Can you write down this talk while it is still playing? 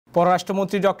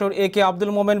পররাষ্ট্রমন্ত্রী ডক্টর 𝐎𝐻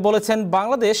𝐒𝐴 বলেছেন,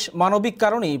 বাংলাদেশ মানবিক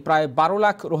কারণেই প্রায় 12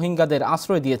 লাখ রোহিঙ্গাদের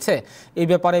আশ্রয় দিয়েছে। এই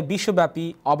ব্যাপারে বিশ্বব্যাপী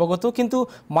অবগত, কিন্তু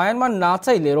মায়ানমার না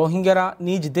চাইলে রোহিঙ্গারা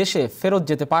নিজ দেশে ফেরত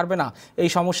যেতে পারবে না। এই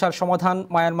সমস্যার সমাধান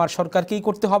মায়ানমার সরকারকেই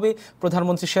করতে হবে।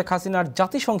 প্রধানমন্ত্রী শেখ হাসিনার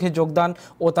জাতিসংঘে যোগদান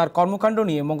ও তার কর্মকাণ্ড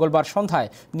নিয়ে মঙ্গলবার সন্ধ্যায়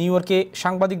নিউ ইয়র্কে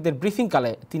সাংবাদিকদের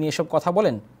ব্রিফিংকালে তিনি এসব কথা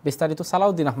বলেন। বিস্তারিত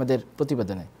সালাউদ্দিন আহমেদের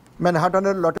প্রতিবেদনে।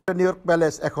 ম্যানহাটনের লটে নিউ ইয়র্ক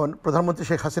প্যালেস এখন প্রধানমন্ত্রী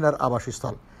শেখ হাসিনার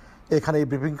আবাসস্থল। এখানে এই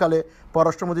ব্রিফিংকালে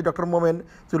পররাষ্ট্রমন্ত্রী ডক্টর মোমেন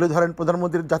তুলে ধরেন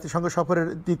প্রধানমন্ত্রীর জাতিসংঘ সফরের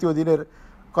দ্বিতীয় দিনের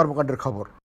কর্মকাণ্ডের খবর।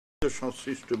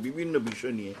 সংশ্লিষ্ট বিভিন্ন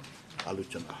বিষয় নিয়ে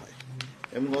আলোচনা হয়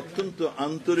এবং অত্যন্ত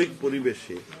আন্তরিক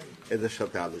পরিবেশে এদের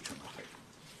সাথে আলোচনা হয়।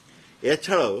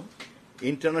 এছাড়াও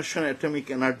international atomic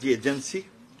energy agency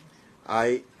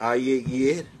IAEA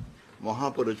এর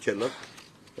মহাপরিচালক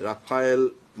রাফায়েল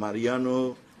মারিয়ানো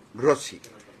গ্রসি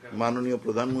মাননীয়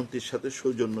প্রধানমন্ত্রীর সাথে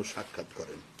সৌজন্য সাক্ষাৎ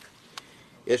করেন।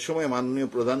 এ সময় মাননীয়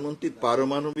প্রধানমন্ত্রী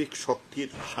পারমাণবিক শক্তির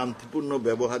শান্তিপূর্ণ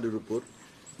ব্যবহারের উপর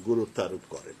গুরুত্ব আরোপ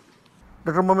করেন।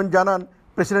 ডক্টর মোমেন জানান,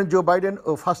 প্রেসিডেন্ট জো বাইডেন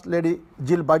ও ফার্স্ট লেডি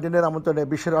জিল বাইডেনের আমন্ত্রণে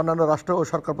বিশ্বের অন্যান্য রাষ্ট্র ও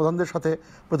সরকার প্রধানদের সাথে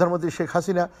প্রধানমন্ত্রী শেখ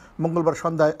হাসিনা মঙ্গলবার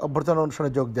সন্ধ্যায় অভ্যর্থনা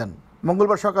অনুষ্ঠানে যোগ দেন।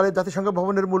 মঙ্গলবার সকালে জাতিসংঘ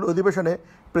ভবনের মূল অধিবেশনে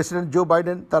প্রেসিডেন্ট জো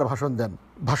বাইডেন তার ভাষণ দেন।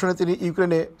 ভাষণে তিনি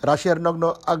ইউক্রেনে রাশিয়ার নগ্ন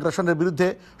আগ্রাসনের বিরুদ্ধে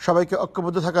সবাইকে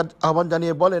ঐক্যবদ্ধ থাকার আহ্বান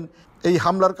জানিয়ে বলেন, এই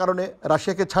হামলার কারণে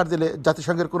রাশিয়াকে ছাড় দিলে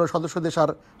জাতিসংঘের কোনো সদস্য দেশ আর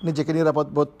নিজেকে নিরাপদ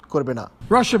বোধ করবে না।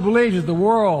 Russia believes that the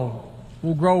world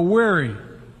will grow weary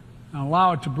and allow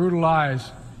it to brutalize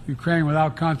Ukraine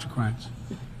without consequence.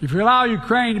 If you allow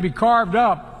Ukraine to be carved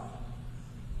up,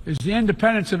 is the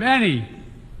independence of any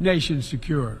nation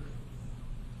secure?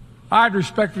 I'd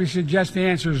respectfully suggest the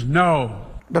answer is no.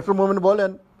 Doctor মোমেন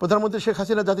বলেন, প্রধানমন্ত্রী শেখ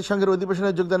হাসিনা জাতিসংঘের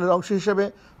অধিবেশনে যোগদানের অংশ হিসেবে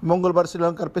মঙ্গলবার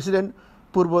শ্রীলঙ্কার president,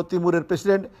 পূর্ব তিমুরের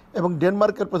president এবং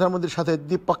ডেনমার্কের প্রধানমন্ত্রীর সাথে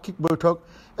দ্বিপাক্ষিক বৈঠক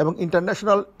এবং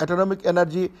ইন্টারন্যাশনাল অ্যাটমিক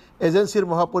এনার্জি এজেন্সির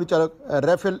মহাপরিচালক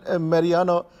রাফেল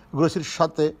মারিয়ানো গ্রোসির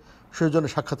সাথে সৌজন্য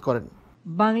সাক্ষাৎ করেন।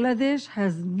 Bangladesh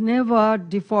has never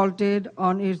defaulted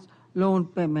on its loan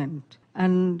payment,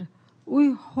 and we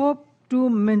hope to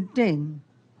maintain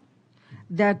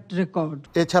that record.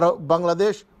 এছাড়াও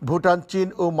বাংলাদেশ, ভুটান, চীন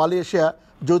ও মালয়েশিয়া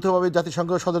যৌথভাবে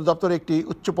জাতিসংঘ সদর দপ্তরে একটি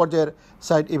উচ্চ পর্যায়ের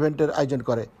সাইড ইভেন্টের আয়োজন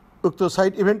করে। উক্ত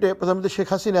সাইড ইভেন্টে প্রধানমন্ত্রী শেখ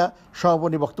হাসিনা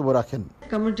সমাপনী বক্তব্য রাখেন।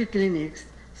 Community clinics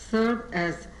serve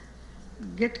as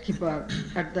gatekeeper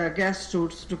at the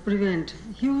grassroots to prevent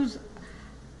huge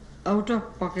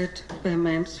out-of-pocket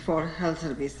payments for health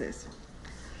services.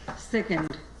 Second,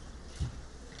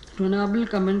 to enable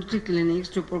community clinics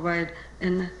to provide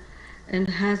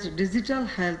enhanced digital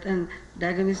health and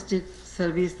diagnostic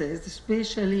services,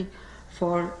 especially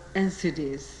for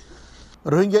NCDs.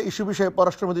 Rohingya issue বিষয়ে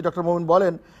পররাষ্ট্রমন্ত্রী doctor মোমেন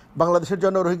বলেন, বাংলাদেশের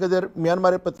জন্য রোহিঙ্গাদের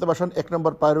মিয়ানমারে প্রত্যাবাসন 1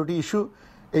 নম্বর priority issue.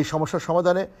 এই সমস্যার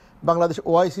সমাধানে বাংলাদেশ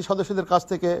OIC সদস্যদের কাছ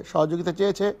থেকে সহযোগিতা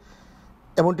চেয়েছে।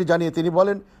 এমনটি জানিয়ে তিনি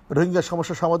বলেন, রোহিঙ্গা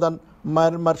সমস্যার সমাধান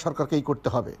মায়ানমার সরকারকেই করতে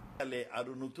হবে।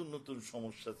 আরো নতুন নতুন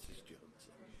সমস্যার সৃষ্টি হচ্ছে।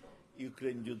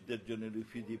 ইউক্রেন যুদ্ধের জন্য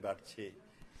রিফিউজি বাড়ছে,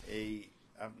 এই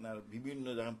আপনার বিভিন্ন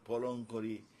জায়গায়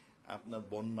পলঙ্করি, আপনার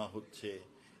বন্যা হচ্ছে,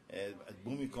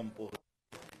 ভূমিকম্প হচ্ছে,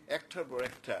 একটার পর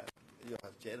একটা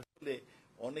হচ্ছে। এর ফলে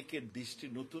অনেকের দৃষ্টি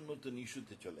নতুন নতুন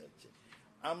ইস্যুতে চলে যাচ্ছে।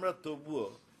 আমরা তবুও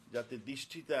যাতে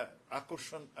দৃষ্টিটা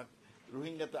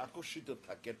রোহিঙ্গাতে আকর্ষিত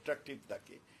থাকে, অ্যাট্রাকটিভ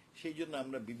থাকে, সেই জন্য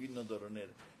আমরা বিভিন্ন ধরনের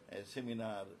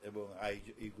সেমিনার এবং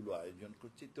এইগুলো আয়োজন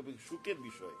করছি। তবে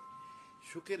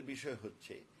সুখের বিষয়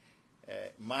হচ্ছে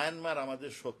মায়ানমার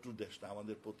আমাদের শত্রু দেশ না,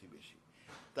 আমাদের প্রতিবেশী।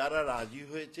 তারা রাজি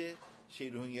হয়েছে সেই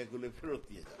রোহিঙ্গাগুলো ফেরত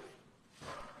দিয়ে যাবে।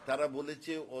 তারা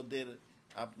বলেছে ওদের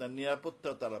আপনার নিরাপত্তা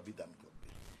তারা বিধান করবে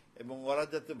এবং ওরা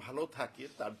যাতে ভালো থাকে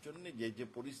তার জন্য যে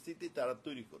পরিস্থিতি তারা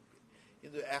তৈরি করবে,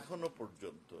 কিন্তু এখনো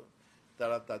পর্যন্ত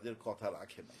তারা তাদের কথা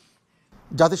রাখে নাই।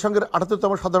 জাতিসংঘের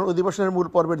 ৭৮তম সাধারণ অধিবেশনের মূল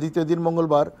পর্বের দ্বিতীয় দিন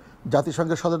মঙ্গলবার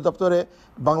জাতিসংঘের সদর দপ্তরে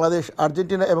বাংলাদেশ,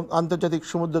 আর্জেন্টিনা এবং আন্তর্জাতিক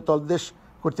সমুদ্র তলদেশ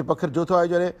কর্তৃপক্ষের যৌথ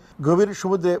আয়োজনে গভীর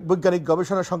সমুদ্রে বৈজ্ঞানিক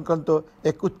গবেষণা সংক্রান্ত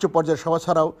এক উচ্চ পর্যায়ের সভা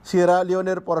ছাড়াও সিয়েরা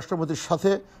লিওনের পররাষ্ট্রমন্ত্রীর সাথে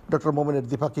ডক্টর মোমেনের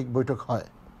দ্বিপাক্ষিক বৈঠক হয়।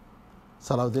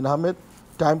 Salauddin Ahmed,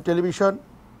 time television,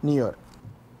 new York.